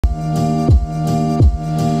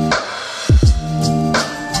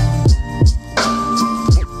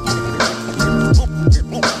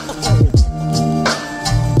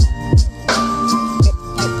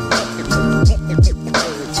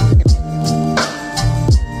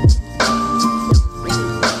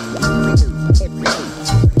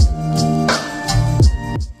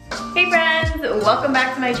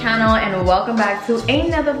and welcome back to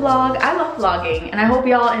another vlog. I love vlogging and I hope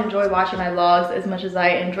y'all enjoy watching my vlogs as much as I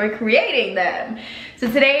enjoy creating them. So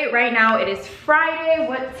today, right now, it is Friday.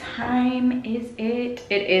 What time is it?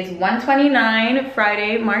 It is 1:29,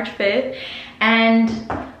 Friday, March 5th, and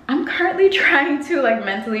I'm currently trying to like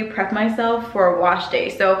mentally prep myself for a wash day.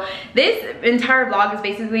 So this entire vlog is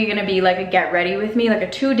basically gonna be like a get ready with me, like a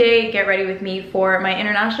 2-day get ready with me for my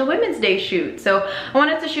International Women's Day shoot. So I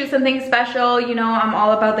wanted to shoot something special. You know, I'm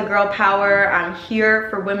all about the girl power. I'm here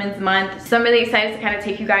for Women's Month. So I'm really excited to kind of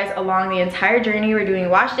take you guys along the entire journey. We're doing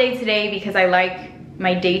wash day today because I like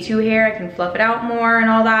my day 2 hair. I can fluff it out more and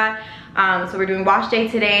all that. So we're doing wash day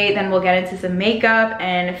today, then we'll get into some makeup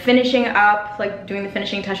and finishing up, like doing the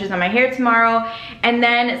finishing touches on my hair tomorrow, and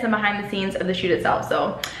then some behind the scenes of the shoot itself.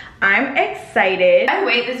 So I'm excited. By the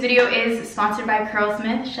way, this video is sponsored by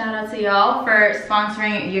Curlsmith. Shout out to y'all for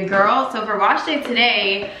sponsoring your girl. So for wash day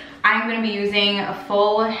today, I'm gonna be using a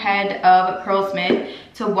full head of Curlsmith.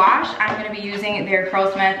 To wash, I'm gonna be using their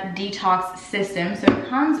Curlsmith detox system. So it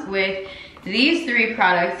comes with these 3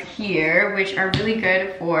 products here, which are really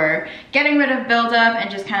good for getting rid of buildup and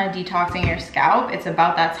just kind of detoxing your scalp. It's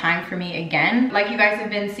about that time for me again. Like you guys have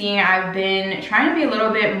been seeing, I've been trying to be a little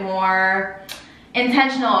bit more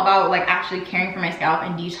intentional about like actually caring for my scalp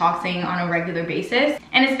and detoxing on a regular basis.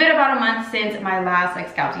 And it's been about a month since my last like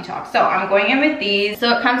scalp detox. So I'm going in with these.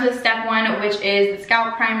 So it comes with step 1, which is the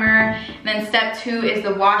scalp primer. And then step 2 is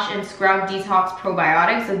the wash and scrub detox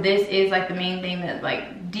probiotic. So this is like the main thing that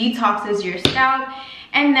like detoxes your scalp.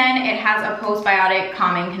 And then it has a postbiotic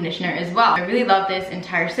calming conditioner as well. I really love this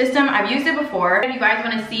entire system. I've used it before. If you guys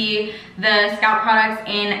want to see the scalp products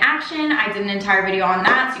in action, I did an entire video on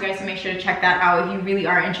that, so you guys can make sure to check that out if you really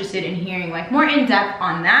are interested in hearing like more in depth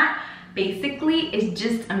on that. Basically, it's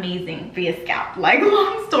just amazing for your scalp, like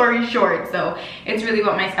long story short. So it's really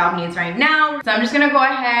what my scalp needs right now. So I'm just gonna go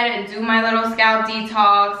ahead and do my little scalp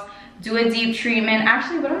detox, do a deep treatment.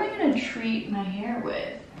 Actually, what am I gonna treat my hair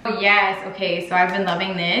with? Oh yes, okay, so I've been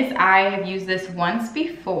loving this. I have used this once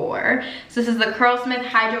before. So this is the Curlsmith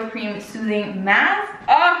Hydro Cream Soothing Mask.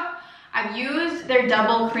 Oh, I've used their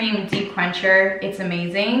Double Cream Deep Quencher. It's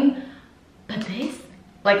amazing. But this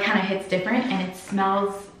like kind of hits different and it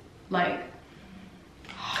smells like,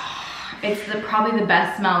 it's probably the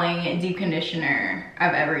best smelling deep conditioner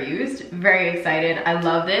I've ever used. Very excited, I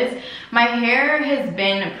love this. My hair has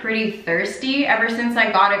been pretty thirsty ever since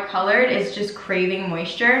I got it colored. It's just craving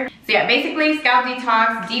moisture. So yeah, basically scalp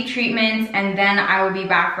detox, deep treatments, and then I will be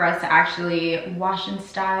back for us to actually wash and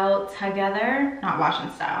style together. Not wash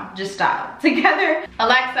and style, just style together.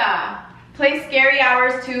 Alexa, play Scary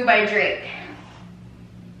Hours 2 by Drake.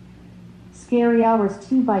 Scary Hours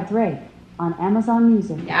 2 by Drake on Amazon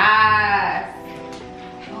Music. Yes.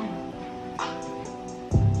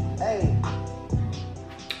 Hey.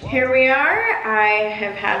 Here we are. I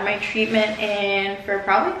have had my treatment in for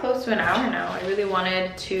probably close to an hour now. I really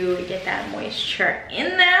wanted to get that moisture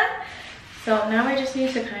in there. So now I just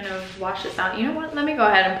need to kind of wash this out. You know what? Let me go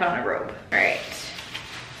ahead and put on a robe. All right.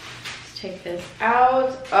 Let's take this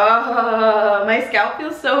out. Oh, my scalp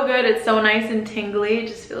feels so good. It's so nice and tingly. It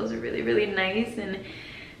just feels really, really nice and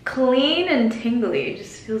clean and tingly. It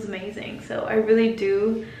just feels amazing. So I really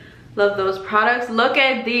do love those products. Look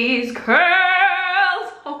at these curls.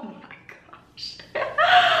 Oh my gosh.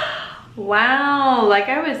 Wow, like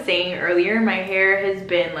I was saying earlier, my hair has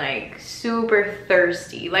been like super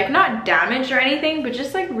thirsty, like not damaged or anything, but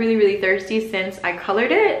just like really, really thirsty since I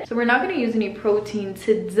colored it. So we're not gonna use any protein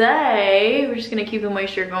today. We're just gonna keep the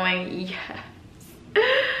moisture going. Yes.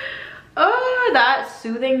 Oh, that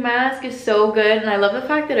soothing mask is so good, and I love the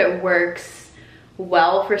fact that it works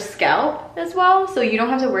well for scalp as well, so you don't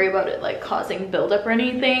have to worry about it like causing buildup or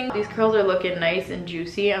anything. These curls are looking nice and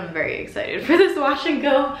juicy. I'm very excited for this wash and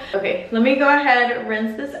go. Okay, let me go ahead,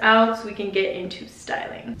 rinse this out so we can get into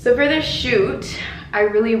styling. So for this shoot, I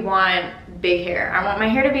really want big hair. I want my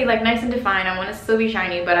hair to be like nice and defined. I want it to still be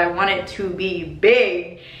shiny, but I want it to be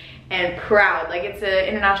big and proud. Like it's an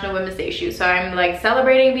International Women's Day shoot, so I'm like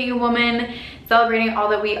celebrating being a woman, celebrating all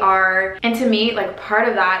that we are, and to me like part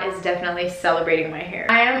of that is definitely celebrating my hair.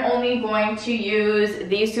 I am only going to use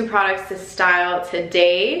these 2 products to style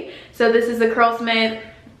today. So this is the Curlsmith,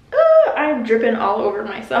 I'm dripping all over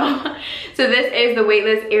myself. So this is the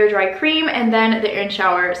Weightless Air Dry Cream, and then the In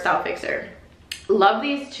Shower Style Fixer. Love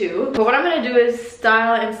these 2, but what I'm gonna do is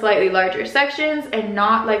style in slightly larger sections and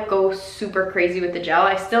not like go super crazy with the gel.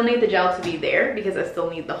 I still need the gel to be there because I still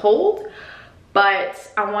need the hold,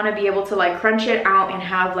 but I want to be able to like crunch it out and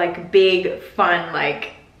have like big fun, like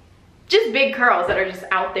just big curls that are just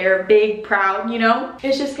out there, big, proud, you know?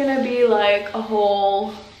 It's just gonna be like a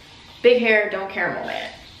whole big hair, don't care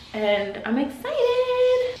moment. and I'm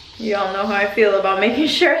excited. You all know how I feel about making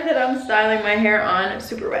sure that I'm styling my hair on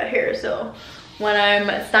super wet hair. So when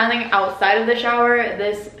I'm styling outside of the shower,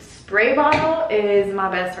 this spray bottle is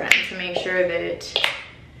my best friend to make sure that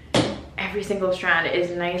every single strand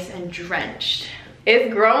is nice and drenched.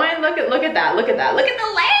 It's growing. Look at that. Look at that. Look at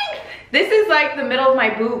the length. This is like the middle of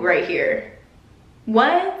my boob right here.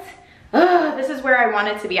 What? Ugh, this is where I want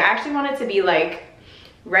it to be. I actually want it to be like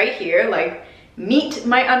right here, like meet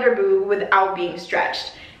my under boob without being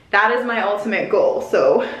stretched. That is my ultimate goal.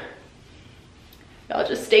 So y'all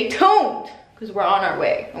just stay tuned because we're on our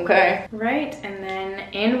way, okay? Right, and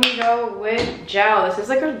then in we go with gel. This is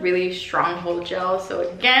like a really stronghold gel. So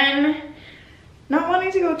again, not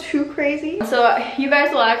wanting to go too crazy. So you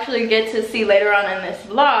guys will actually get to see later on in this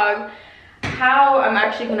vlog how I'm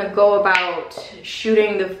actually gonna go about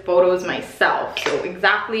shooting the photos myself. So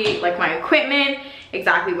exactly like my equipment,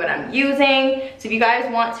 exactly what I'm using. So if you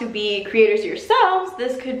guys want to be creators yourselves,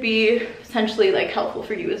 this could be potentially like helpful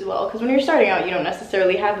for you as well. Because when you're starting out, you don't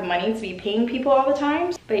necessarily have the money to be paying people all the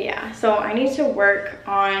time. But yeah, so I need to work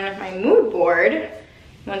on my mood board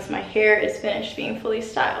once my hair is finished being fully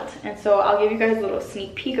styled. And so I'll give you guys a little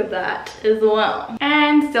sneak peek of that as well.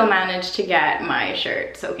 And still managed to get my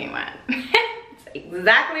shirt soaking wet. It's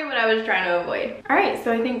exactly what I was trying to avoid. All right,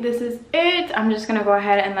 so I think this is it. I'm just gonna go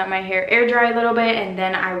ahead and let my hair air dry a little bit, and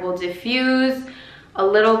then I will diffuse a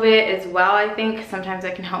little bit as well. I think sometimes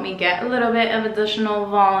that can help me get a little bit of additional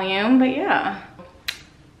volume, but yeah,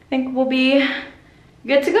 I think we'll be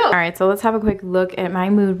good to go. All right, so let's have a quick look at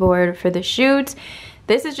my mood board for the shoot.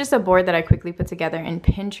 This is just a board that I quickly put together in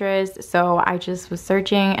Pinterest. So I just was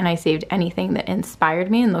searching and I saved anything that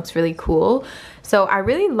inspired me and looks really cool. So I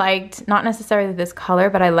really liked, not necessarily this color,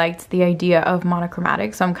 but I liked the idea of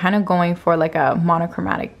monochromatic. So I'm kind of going for like a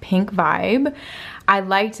monochromatic pink vibe. I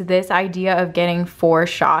liked this idea of getting 4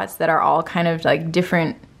 shots that are all kind of like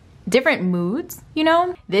different moods, you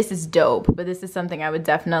know? This is dope, but this is something I would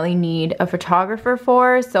definitely need a photographer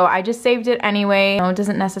for, so I just saved it anyway. You know, it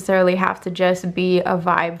doesn't necessarily have to just be a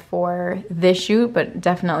vibe for this shoot, but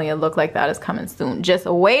definitely a look like that is coming soon. Just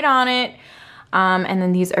wait on it. And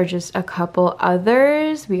then these are just a couple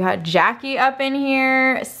others. We got Jackie up in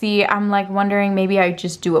here. See, I'm like wondering maybe I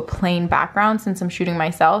just do a plain background since I'm shooting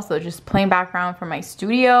myself, so just plain background for my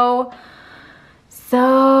studio.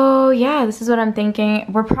 So yeah, this is what I'm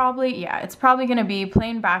thinking. We're probably, yeah, it's probably gonna be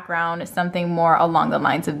plain background, something more along the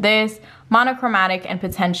lines of this, monochromatic, and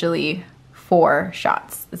potentially 4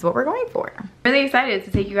 shots is what we're going for. Really excited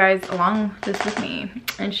to take you guys along this with me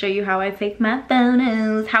and show you how I take my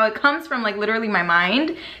photos, how it comes from like literally my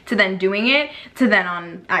mind to then doing it to then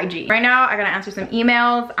on IG. Right now, I gotta answer some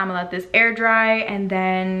emails. I'm gonna let this air dry, and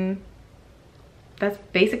then that's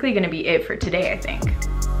basically gonna be it for today, I think.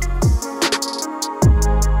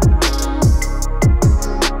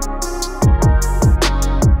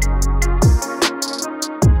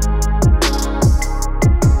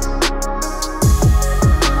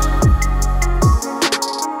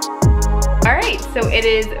 So it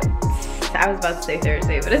is, I was about to say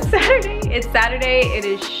Thursday, but it's Saturday. It's Saturday, it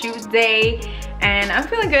is shoot day, and I'm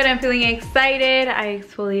feeling good, I'm feeling excited. I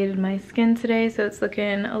exfoliated my skin today, so it's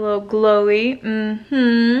looking a little glowy.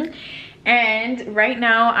 And right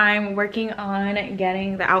now I'm working on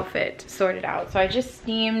getting the outfit sorted out. So I just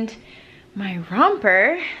steamed my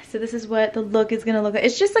romper. So this is what the look is gonna look like.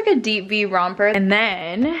 It's just like a deep V romper. And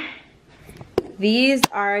then these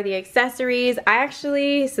are the accessories.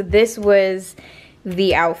 So this was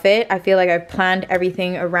the outfit. I feel like I've planned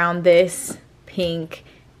everything around this pink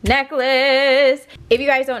necklace. If you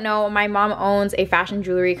guys don't know, my mom owns a fashion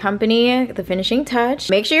jewelry company, The Finishing Touch.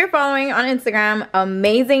 Make sure you're following on Instagram.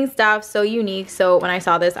 Amazing stuff, so unique. So when I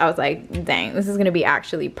saw this, I was like, dang, this is gonna be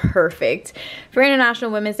actually perfect for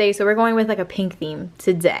International Women's Day. So we're going with like a pink theme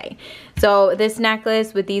today. So this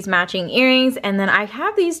necklace with these matching earrings, and then I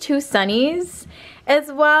have these 2 sunnies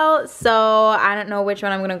as well. So I don't know which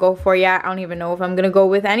one I'm gonna go for yet. I don't even know if I'm gonna go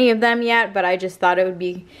with any of them yet, but I just thought it would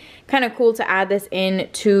be kind of cool to add this in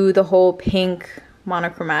to the whole pink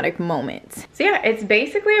monochromatic moment. So yeah, it's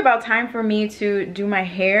basically about time for me to do my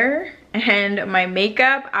hair and my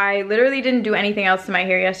makeup. I literally didn't do anything else to my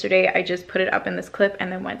hair yesterday. I just put it up in this clip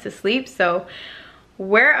and then went to sleep. So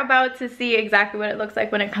we're about to see exactly what it looks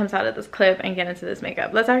like when it comes out of this clip and get into this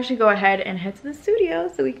makeup. Let's actually go ahead and head to the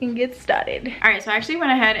studio so we can get started. All right, so I actually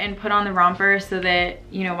went ahead and put on the romper so that,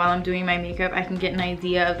 you know, while I'm doing my makeup, I can get an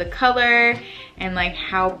idea of the color and like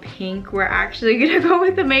how pink we're actually gonna go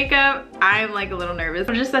with the makeup. I'm like a little nervous.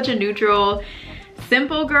 I'm just such a neutral,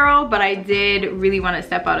 simple girl, but I did really want to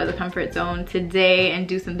step out of the comfort zone today and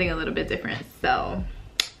do something a little bit different. So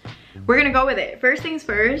we're gonna go with it. First things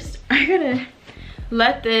first, I'm gonna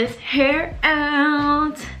let this hair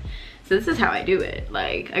out. So this is how I do it.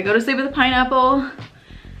 Like, I go to sleep with a pineapple,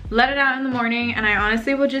 let it out in the morning, and I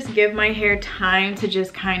honestly will just give my hair time to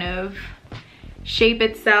just kind of shape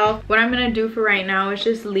itself. What I'm gonna do for right now is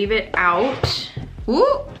just leave it out.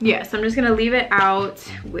 Ooh, yes, I'm just gonna leave it out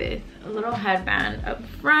with a little headband up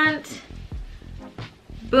front.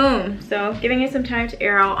 Boom. So giving it some time to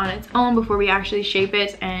air out on its own before we actually shape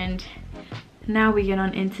it, and now we get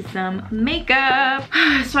on into some makeup.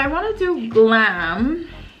 So I want to do glam,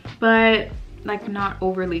 but like not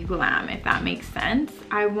overly glam, if that makes sense.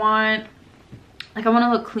 I want to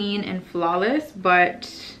look clean and flawless,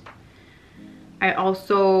 but I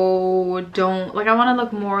also don't, like, I want to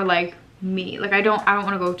look more like me. Like, I don't want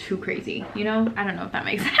to go too crazy, you know? I don't know if that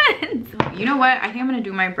makes sense. You know what? I think I'm gonna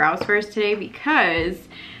do my brows first today because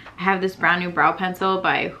I have this brand new brow pencil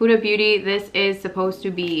by Huda Beauty. This is supposed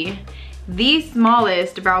to be the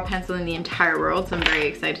smallest brow pencil in the entire world, so I'm very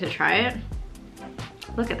excited to try it.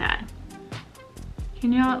 Look at that.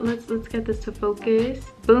 Can y'all, let's get this to focus.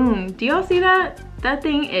 Boom. Do y'all see that? That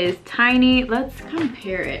thing is tiny. Let's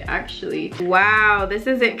compare it actually. Wow, this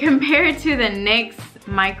is it compared to the NYX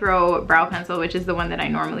micro brow pencil, which is the one that I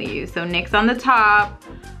normally use. So NYX on the top,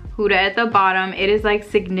 Huda at the bottom. It is like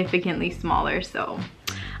significantly smaller, so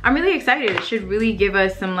I'm really excited. It should really give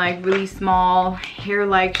us some like really small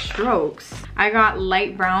hair-like strokes. I got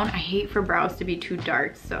light brown. I hate for brows to be too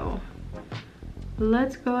dark, so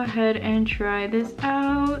let's go ahead and try this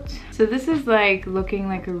out. So this is like looking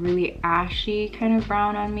like a really ashy kind of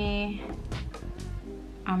brown on me.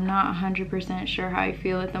 I'm not 100% sure how I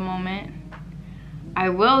feel at the moment. I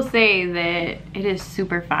will say that it is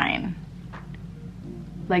super fine.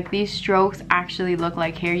 Like, these strokes actually look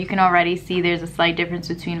like hair. You can already see there's a slight difference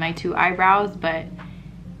between my two eyebrows, but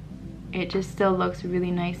it just still looks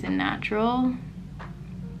really nice and natural.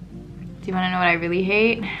 Do you want to know what I really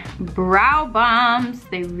hate? Brow bombs.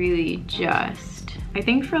 They really just, I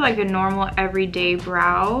think for like a normal everyday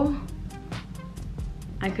brow,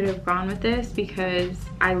 I could have gone with this because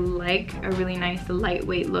I like a really nice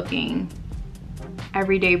lightweight looking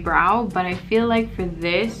everyday brow, but I feel like for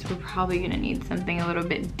this we're probably gonna need something a little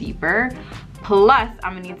bit deeper. Plus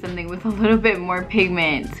I'm gonna need something with a little bit more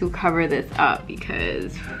pigment to cover this up,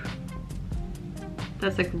 because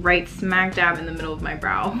that's like right smack dab in the middle of my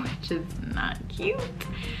brow, which is not cute.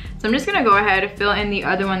 So I'm just gonna go ahead and fill in the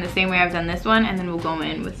other one the same way I've done this one, and then we'll go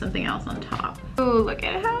in with something else on top. Oh, look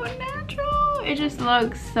at how natural. It just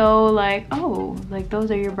looks so like, oh, like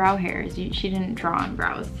those are your brow hairs. She didn't draw on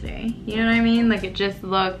brows today. You know what I mean? Like, it just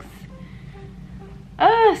looks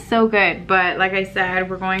so good. But like I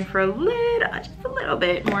said, we're going for just a little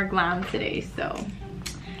bit more glam today. So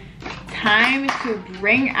time to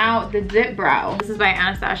bring out the dip brow. This is by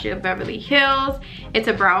Anastasia Beverly Hills. It's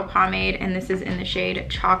a brow pomade, and this is in the shade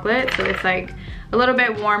Chocolate. So it's like a little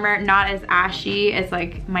bit warmer, not as ashy as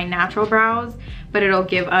like my natural brows, but it'll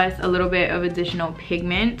give us a little bit of additional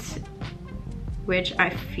pigment, which I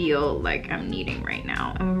feel like I'm needing right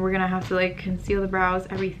now. And we're gonna have to like conceal the brows,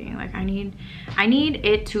 everything. Like, I need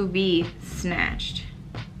it to be snatched.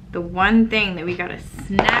 The one thing that we gotta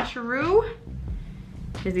snatcheroo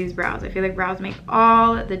is these brows. I feel like brows make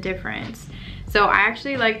all the difference. So I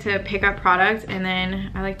actually like to pick up products, and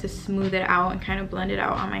then I like to smooth it out and kind of blend it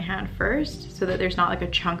out on my hand first, so that there's not like a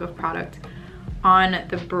chunk of product on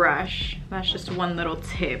the brush. That's just one little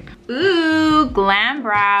tip. Ooh, glam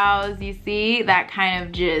brows. You see? That kind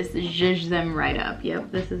of just zhuzh them right up.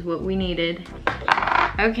 Yep, this is what we needed.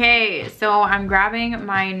 Okay, so I'm grabbing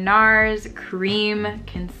my NARS Cream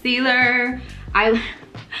Concealer.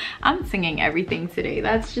 I'm singing everything today.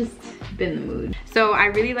 That's just been the mood. So I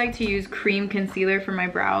really like to use cream concealer for my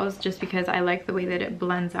brows, just because I like the way that it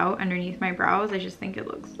blends out underneath my brows. I just think it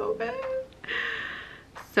looks so good.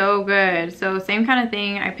 So good. So same kind of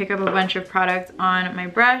thing. I pick up a bunch of products on my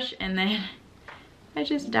brush, and then I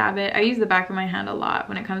just dab it. I use the back of my hand a lot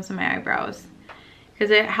when it comes to my eyebrows, because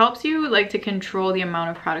it helps you like to control the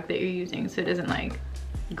amount of product that you're using, so it doesn't like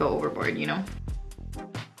go overboard, you know?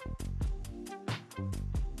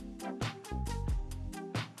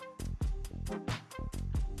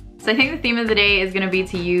 So I think the theme of the day is gonna be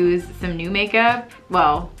to use some new makeup.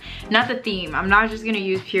 Well, not the theme. I'm not just gonna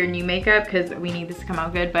use pure new makeup because we need this to come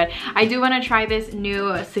out good, but I do wanna try this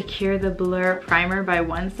new Secure the Blur primer by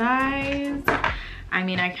One Size. I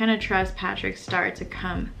mean, I kinda trust Patrick's Star to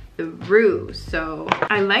come through. So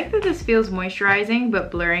I like that this feels moisturizing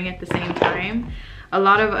but blurring at the same time. A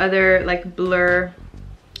lot of other like blur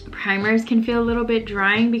primers can feel a little bit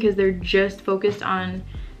drying because they're just focused on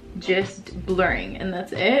just blurring and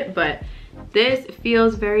that's it, but This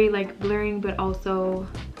feels very like blurring, but also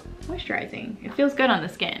moisturizing. It feels good on the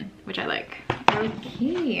skin, which I like.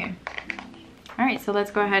 Okay. All right, so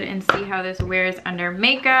let's go ahead and see how this wears under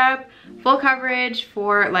makeup. Full coverage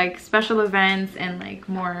for like special events and like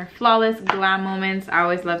more flawless glam moments. I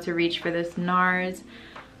always love to reach for this NARS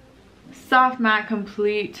Soft Matte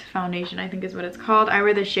Complete Foundation, I think is what it's called. I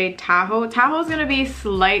wear the shade Tahoe. Tahoe is gonna be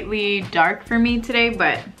slightly dark for me today,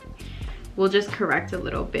 but we'll just correct a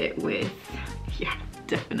little bit with, yeah,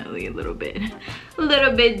 definitely a little bit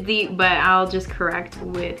deep, but I'll just correct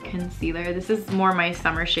with concealer. This is more my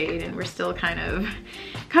summer shade and we're still kind of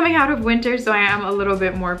coming out of winter, so I am a little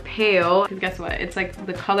bit more pale. Because guess what? It's like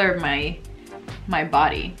the color of my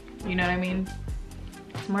body. You know what I mean?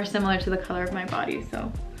 It's more similar to the color of my body,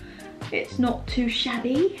 so it's not too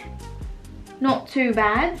shabby. Not too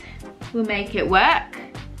bad. We'll make it work.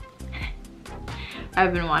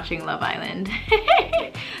 I've been watching Love Island.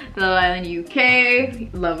 Love Island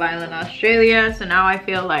UK, Love Island Australia, so now I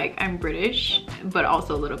feel like I'm British, but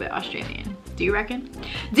also a little bit Australian. Do you reckon?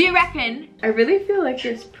 Do you reckon? I really feel like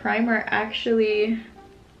this primer actually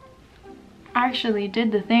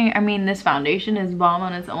did the thing. I mean, this foundation is bomb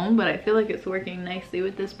on its own, but I feel like it's working nicely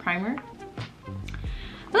with this primer.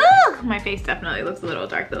 Ooh, my face definitely looks a little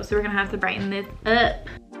dark though, so we're gonna have to brighten this up.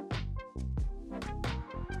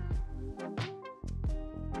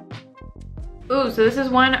 Ooh, so this is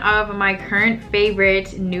one of my current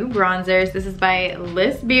favorite new bronzers. This is by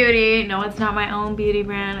Alyssa Beauty. No, it's not my own beauty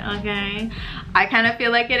brand, okay? I kind of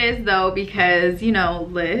feel like it is though, because, you know,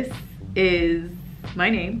 Liz is my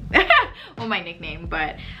name. Well, my nickname,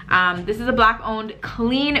 but this is a black owned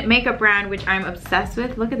clean makeup brand, which I'm obsessed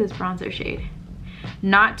with. Look at this bronzer shade.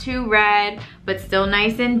 Not too red, but still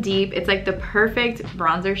nice and deep. It's like the perfect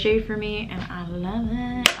bronzer shade for me, and I love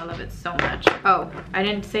it. I love it so much. Oh, I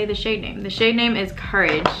didn't say the shade name. The shade name is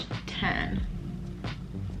Courage 10.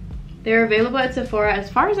 They're available at Sephora. As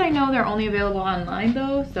far as I know, they're only available online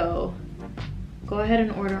though, so go ahead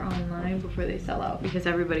and order online before they sell out, because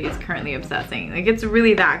everybody is currently obsessing. Like, it's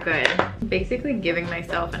really that good. Basically giving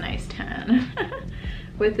myself a nice tan.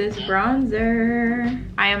 With this bronzer.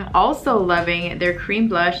 I am also loving their cream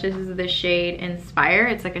blush. This is the shade Inspire.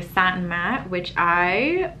 It's like a satin matte, which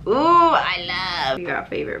I love. We got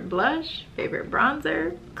favorite blush, favorite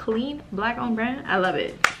bronzer, clean black owned brand. I love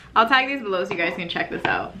it. I'll tag these below so you guys can check this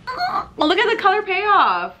out. Well, look at the color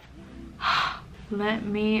payoff. Let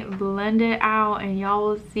me blend it out and y'all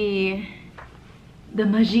will see the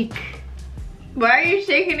magique. Why are you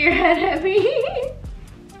shaking your head at me?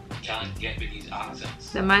 Trying to get with these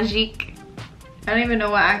accents. The magique. I don't even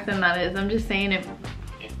know what accent that is. I'm just saying it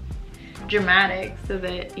dramatic so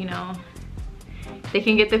that, you know, they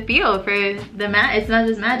can get the feel for the It's not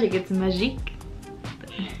just magic, it's magique.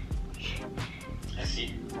 I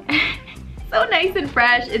see. So nice and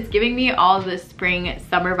fresh. It's giving me all the spring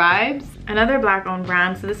summer vibes. Another black owned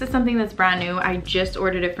brand. So this is something that's brand new. I just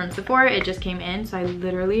ordered it from Sephora. It just came in, so I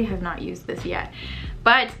literally have not used this yet.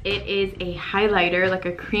 But it is a highlighter, like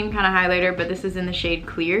a cream kind of highlighter, but this is in the shade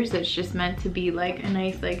Clear, so it's just meant to be like a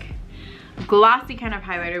nice, like glossy kind of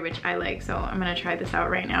highlighter, which I like. So I'm gonna try this out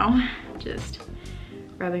right now. Just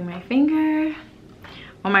rubbing my finger.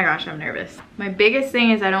 Oh my gosh, I'm nervous. My biggest thing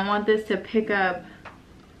is I don't want this to pick up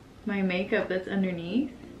my makeup that's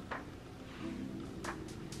underneath.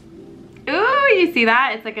 Ooh, you see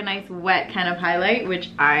that? It's like a nice wet kind of highlight, which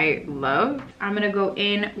I love. I'm gonna go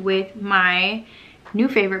in with my new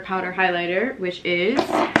favorite powder highlighter, which is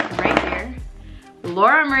right here.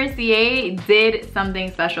 Laura Mercier did something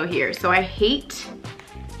special here. So I hate,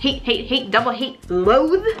 double hate,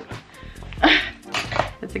 loathe.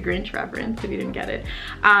 That's a Grinch reference if you didn't get it.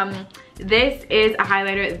 This is a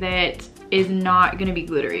highlighter that is not gonna be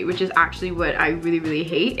glittery, which is actually what I really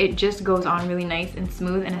hate. It just goes on really nice and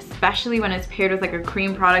smooth, and especially when it's paired with like a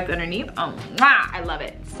cream product underneath. Oh, I love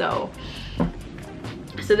it. So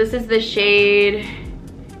this is the shade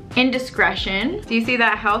Indiscretion. Do you see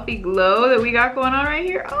that healthy glow that we got going on right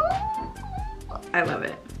here? Oh, I love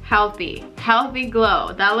it. Healthy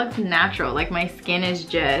glow. That looks natural. Like my skin is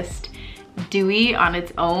just dewy on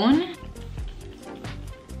its own.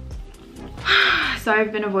 So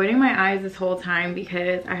I've been avoiding my eyes this whole time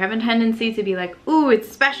because I have a tendency to be like, ooh, it's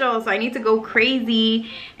special, so I need to go crazy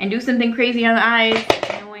and do something crazy on the eyes,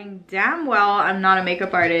 knowing damn well I'm not a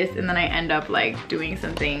makeup artist, and then I end up like doing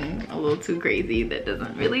something a little too crazy that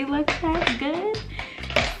doesn't really look that good.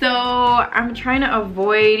 So I'm trying to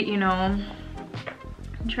avoid, you know,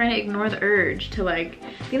 I'm trying to ignore the urge to like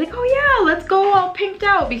be like, oh yeah, let's go all pinked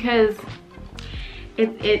out, because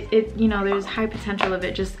it you know, there's high potential of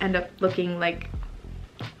it just end up looking like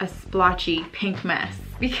a splotchy pink mess.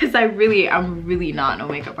 because I'm really not no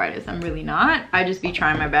makeup artist. I'm really not. I just be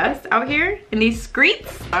trying my best out here in these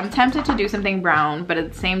streets. I'm tempted to do something brown, but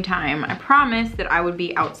at the same time, I promised that I would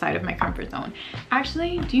be outside of my comfort zone.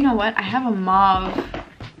 Actually, do you know what? I have a mauve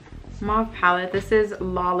palette. This is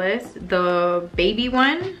Lawless, the baby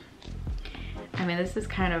one. I mean, this is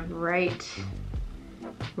kind of right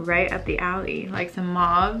up the alley. Like some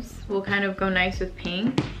mauves will kind of go nice with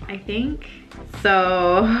pink, I think.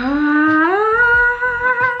 So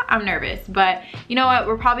I'm nervous, but you know what?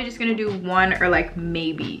 We're probably just gonna do one or like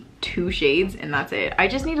maybe 2 shades and that's it. I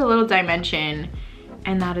just need a little dimension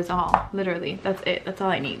and that is all. Literally, that's it. That's all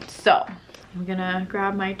I need. So I'm gonna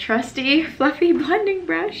grab my trusty fluffy blending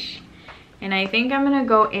brush and I think I'm gonna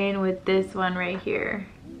go in with this one right here.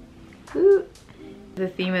 Ooh. The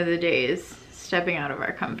theme of the day is stepping out of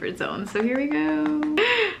our comfort zone. So here we go.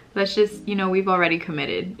 Let's just, you know, we've already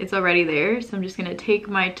committed. It's already there. So I'm just gonna take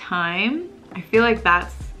my time. I feel like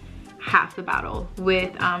that's half the battle.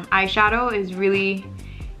 With eyeshadow is really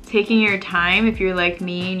taking your time. If you're like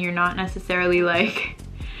me and you're not necessarily like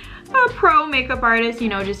a pro makeup artist, you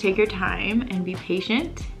know, just take your time and be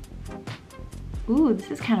patient. Ooh, this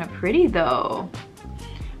is kind of pretty though.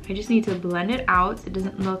 I just need to blend it out so it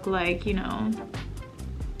doesn't look like, you know,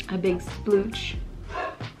 a big splooch.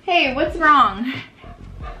 Hey, what's wrong?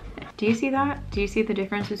 Do you see that? Do you see the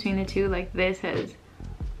difference between the two? Like this has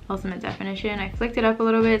ultimate definition. I flicked it up a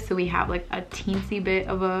little bit so we have like a teensy bit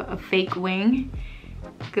of a fake wing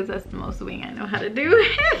because that's the most wing I know how to do.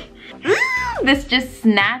 This just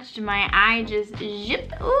snatched my eye, just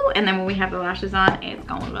zip. Ooh, and then when we have the lashes on, it's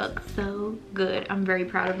gonna look so good. I'm very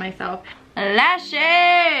proud of myself.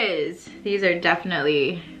 Lashes! These are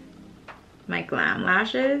definitely my glam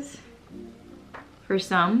lashes. For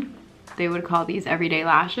some, they would call these everyday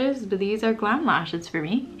lashes, but these are glam lashes for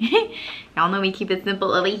me. Y'all know we keep it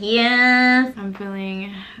simple over here. I'm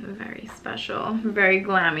feeling very special, very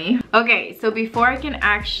glammy. Okay, so before I can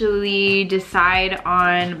actually decide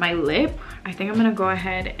on my lip, I think I'm gonna go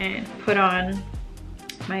ahead and put on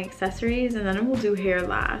my accessories and then we'll do hair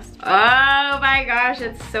last. Oh my gosh,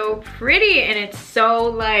 it's so pretty and it's so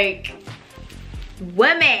like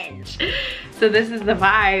women. So this is the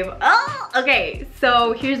vibe. Oh, okay,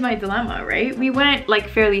 so here's my dilemma, right? We went like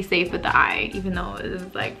fairly safe with the eye, even though it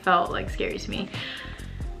was like felt like scary to me.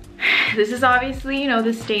 This is obviously, you know,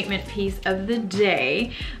 the statement piece of the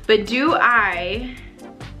day, but do I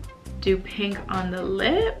do pink on the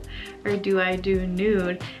lip or do I do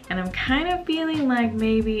nude? And I'm kind of feeling like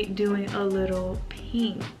maybe doing a little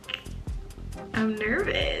pink. I'm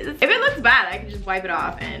nervous. If it looks bad, I can just wipe it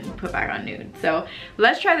off and put back on nude. So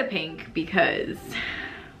let's try the pink because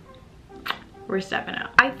we're stepping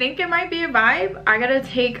out. I think it might be a vibe. I gotta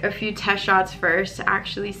take a few test shots first to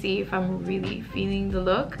actually see if I'm really feeling the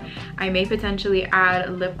look. I may potentially add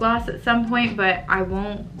lip gloss at some point, but I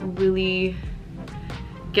won't really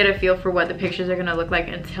get a feel for what the pictures are gonna look like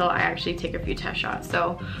until I actually take a few test shots.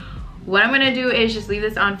 So what I'm gonna do is just leave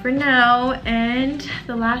this on for now, and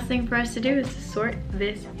the last thing for us to do is to sort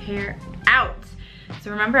this hair out. So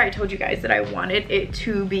remember I told you guys that I wanted it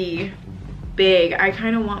to be big. I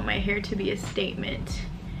kind of want my hair to be a statement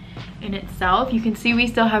in itself. You can see we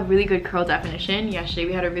still have really good curl definition. Yesterday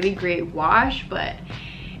we had a really great wash, but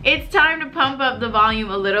it's time to pump up the volume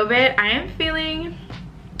a little bit. I am feeling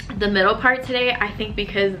the middle part today, I think,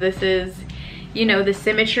 because this is, you know, the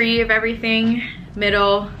symmetry of everything.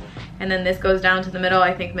 Middle, and then this goes down to the middle.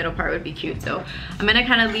 I think middle part would be cute. So I'm gonna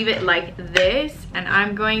kind of leave it like this, and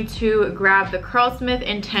I'm going to grab the Curlsmith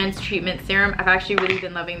Intense Treatment Serum. I've actually really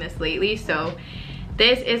been loving this lately. So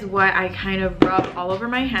this is what I kind of rub all over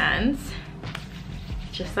my hands,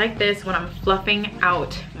 just like this, when I'm fluffing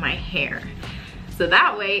out my hair. So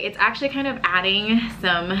that way it's actually kind of adding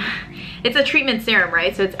some, it's a treatment serum,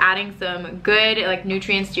 right? So it's adding some good like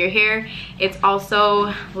nutrients to your hair. It's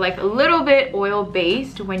also like a little bit oil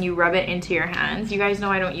based when you rub it into your hands. You guys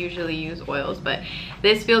know I don't usually use oils, but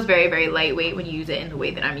this feels very, very lightweight when you use it in the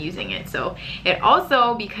way that I'm using it. So it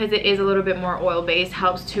also, because it is a little bit more oil based,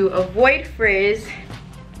 helps to avoid frizz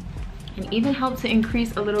and even helps to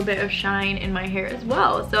increase a little bit of shine in my hair as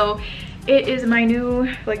well. So it is my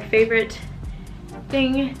new like favorite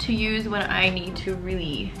thing to use when I need to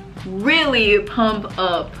really pump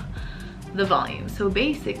up the volume. So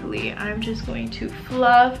basically I'm just going to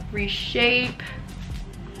fluff, reshape.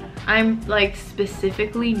 I'm like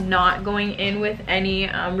specifically not going in with any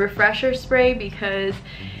refresher spray because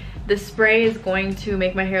the spray is going to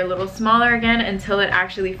make my hair a little smaller again until it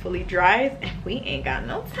actually fully dries, and we ain't got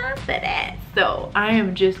no time for that. So I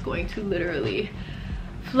am just going to literally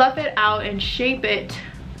fluff it out and shape it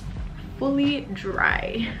fully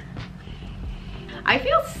dry. I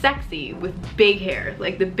feel sexy with big hair.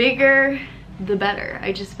 Like the bigger, the better.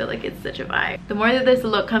 I just feel like it's such a vibe. The more that this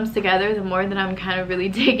look comes together, the more that I'm kind of really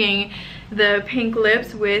digging the pink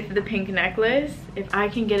lips with the pink necklace. If I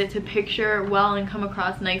can get it to picture well and come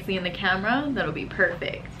across nicely in the camera, that'll be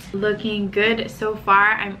perfect. Looking good so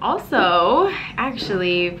far. I'm also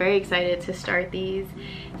actually very excited to start these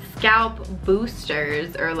scalp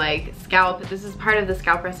boosters, or like scalp, this is part of the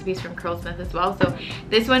scalp recipes from Curlsmith as well. So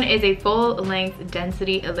this one is a full length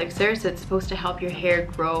density elixir, so it's supposed to help your hair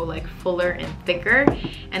grow like fuller and thicker.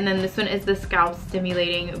 And then this one is the scalp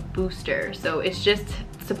stimulating booster, so it's just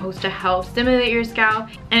supposed to help stimulate your scalp,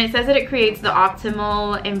 and it says that it creates the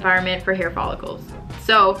optimal environment for hair follicles.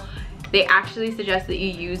 So they actually suggest that you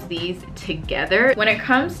use these together. When it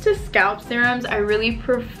comes to scalp serums, I really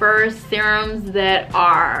prefer serums that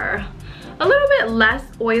are a little bit less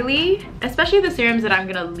oily, especially the serums that I'm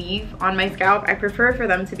gonna leave on my scalp. I prefer for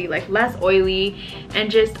them to be like less oily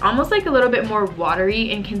and just almost like a little bit more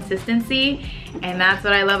watery in consistency. And that's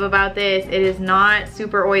what I love about this. It is not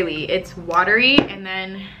super oily, it's watery. And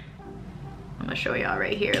then I'm gonna show y'all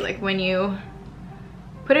right here, like when you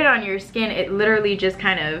put it on your skin, it literally just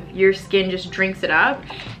kind of, your skin just drinks it up.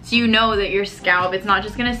 So you know that your scalp, it's not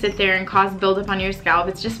just gonna sit there and cause buildup on your scalp.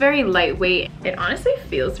 It's just very lightweight. It honestly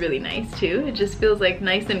feels really nice too. It just feels like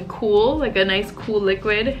nice and cool, like a nice cool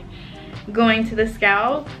liquid going to the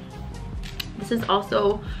scalp. This is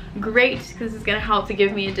also great because it's gonna help to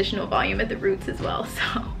give me additional volume at the roots as well.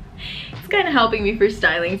 So it's kind of helping me for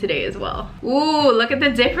styling today as well. Ooh, look at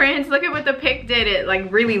the difference. Look at what the pick did. It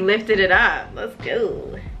like really lifted it up. Let's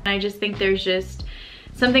go. I just think there's just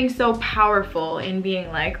something so powerful in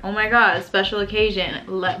being like, oh my god, special occasion,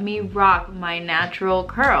 let me rock my natural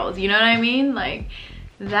curls. You know what I mean? Like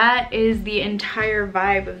that is the entire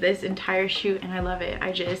vibe of this entire shoot, and I love it.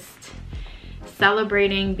 I just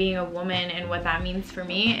celebrating being a woman and what that means for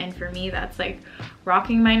me. And for me, that's like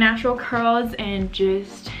rocking my natural curls and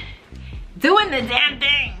just doing the damn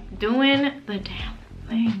thing. Doing the damn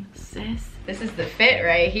thing, sis. This is the fit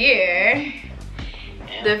right here.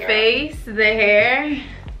 The face, the hair,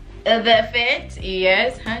 the fit.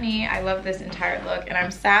 Yes, honey, I love this entire look, and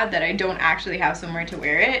I'm sad that I don't actually have somewhere to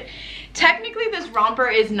wear it. Technically, this romper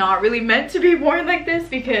is not really meant to be worn like this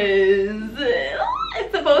because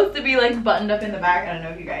it's supposed to be like buttoned up in the back. I don't know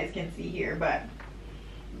if you guys can see here, but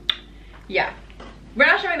yeah. We're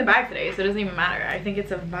not showing the back today, so it doesn't even matter. I think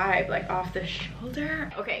it's a vibe, like off the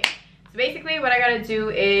shoulder. Okay, so basically what I gotta do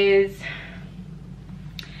is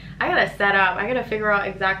I gotta set up, I gotta figure out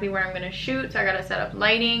exactly where I'm gonna shoot. So I gotta set up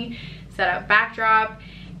lighting, set up backdrop,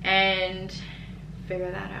 and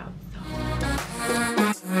figure that out.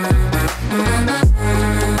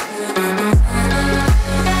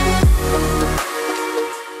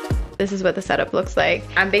 This is what the setup looks like.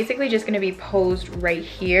 I'm basically just gonna be posed right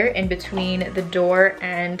here in between the door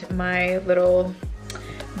and my little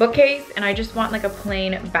bookcase, and I just want like a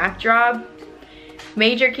plain backdrop.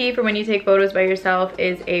 Major key for when you take photos by yourself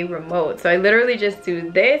is a remote. So I literally just do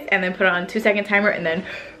this and then put it on 2-second timer and then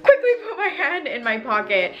quickly put my hand in my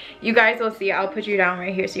pocket. You guys will see, I'll put you down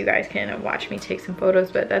right here so you guys can watch me take some photos,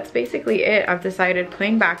 but that's basically it. I've decided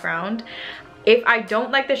plain background. If I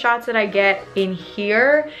don't like the shots that I get in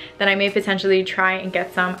here, then I may potentially try and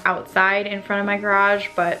get some outside in front of my garage,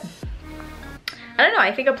 but I don't know,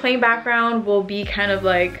 I think a plain background will be kind of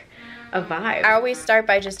like a vibe. I always start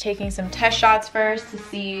by just taking some test shots first to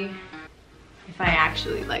see if I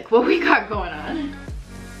actually like what we got going on.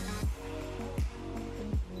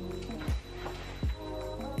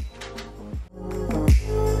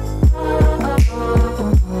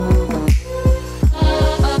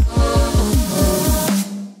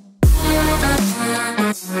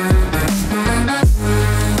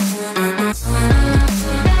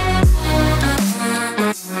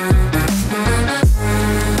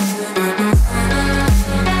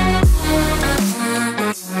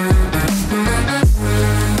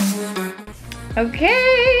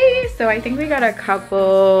 Okay, so I think we got a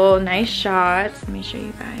couple nice shots. Let me show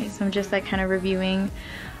you guys. I'm just like kind of reviewing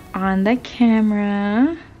on the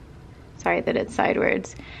camera. Sorry that it's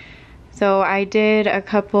sideways. So I did a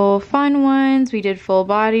couple fun ones. We did full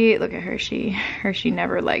body. Look at Hershey. Hershey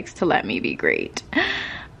never likes to let me be great.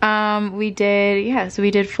 We did, yeah, so we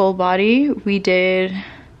did full body. We did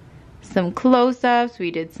some close-ups. We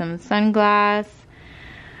did some sunglass.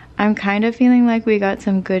 I'm kind of feeling like we got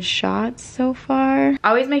some good shots so far. I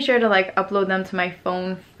always make sure to like upload them to my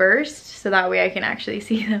phone first so that way I can actually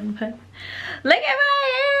see them. But look at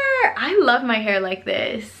my hair! I love my hair like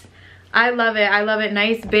this. I love it. I love it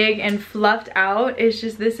nice, big, and fluffed out. It's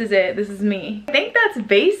just, this is it. This is me. I think that's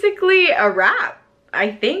basically a wrap.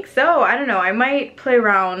 I think so. I don't know. I might play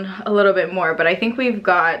around a little bit more, but I think we've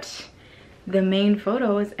got the main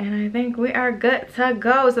photos and I think we are good to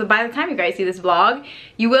go. So by the time you guys see this vlog,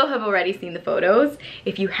 you will have already seen the photos.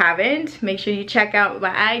 If you haven't, make sure you check out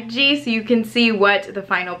my IG so you can see what the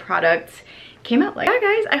final product came out like. Yeah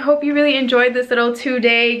guys, I hope you really enjoyed this little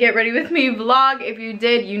 2-day get ready with me vlog. If you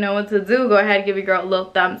did, you know what to do. Go ahead, give your girl a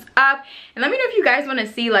little thumbs up and let me know if you guys want to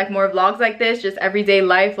see like more vlogs like this, just everyday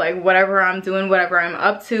life, like whatever I'm doing, whatever I'm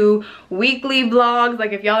up to, weekly vlogs.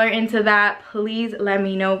 Like if y'all are into that, please let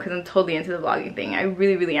me know because I'm totally into the vlogging thing. I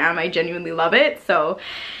really am. I genuinely love it. So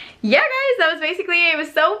yeah guys, that was basically it. It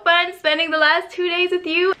was so fun spending the last 2 days with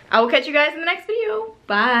you. I will catch you guys in the next video.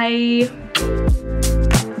 Bye.